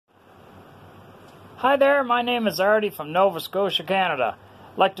Hi there, my name is Ardie from Nova Scotia, Canada.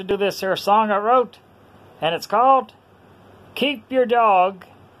 I'd like to do this here song I wrote, and it's called Keep Your Dog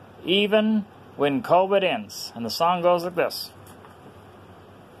Even When COVID Ends. And the song goes like this.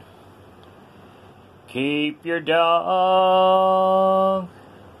 Keep your dog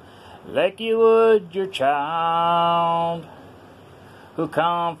like you would your child, who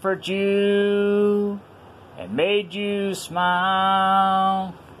comforts you and made you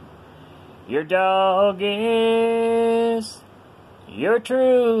smile. Your dog is your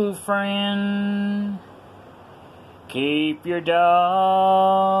true friend. Keep your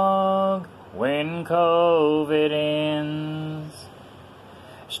dog when COVID ends.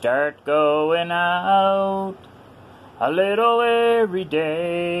 Start going out a little every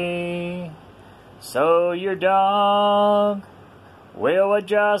day, so your dog will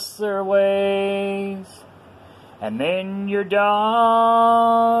adjust their ways, and then your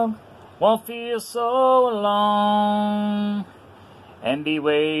dog won't feel so alone and be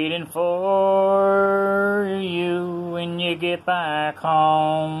waiting for you when you get back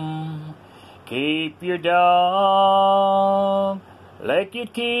home. Keep your dog like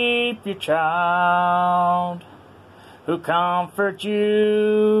you'd keep your child, who comforts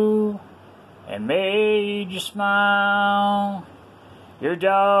you and made you smile. Your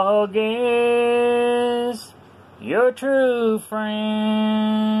dog is your true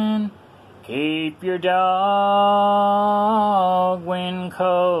friend. Keep your dog when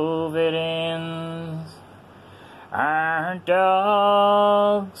COVID ends. Aren't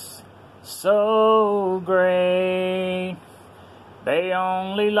dogs so great? They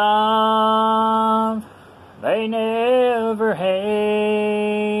only love, they never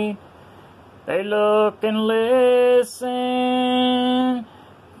hate. They look and listen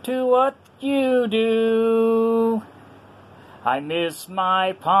to what you do. I miss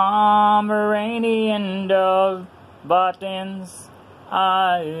my Pomeranian dog, Buttons,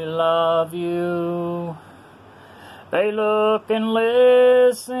 I love you. They look and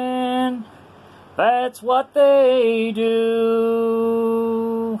listen, that's what they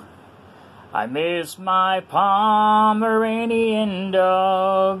do. I miss my Pomeranian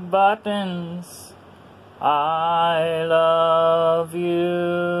dog, Buttons, I love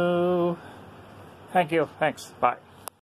you. Thank you. Thanks. Bye.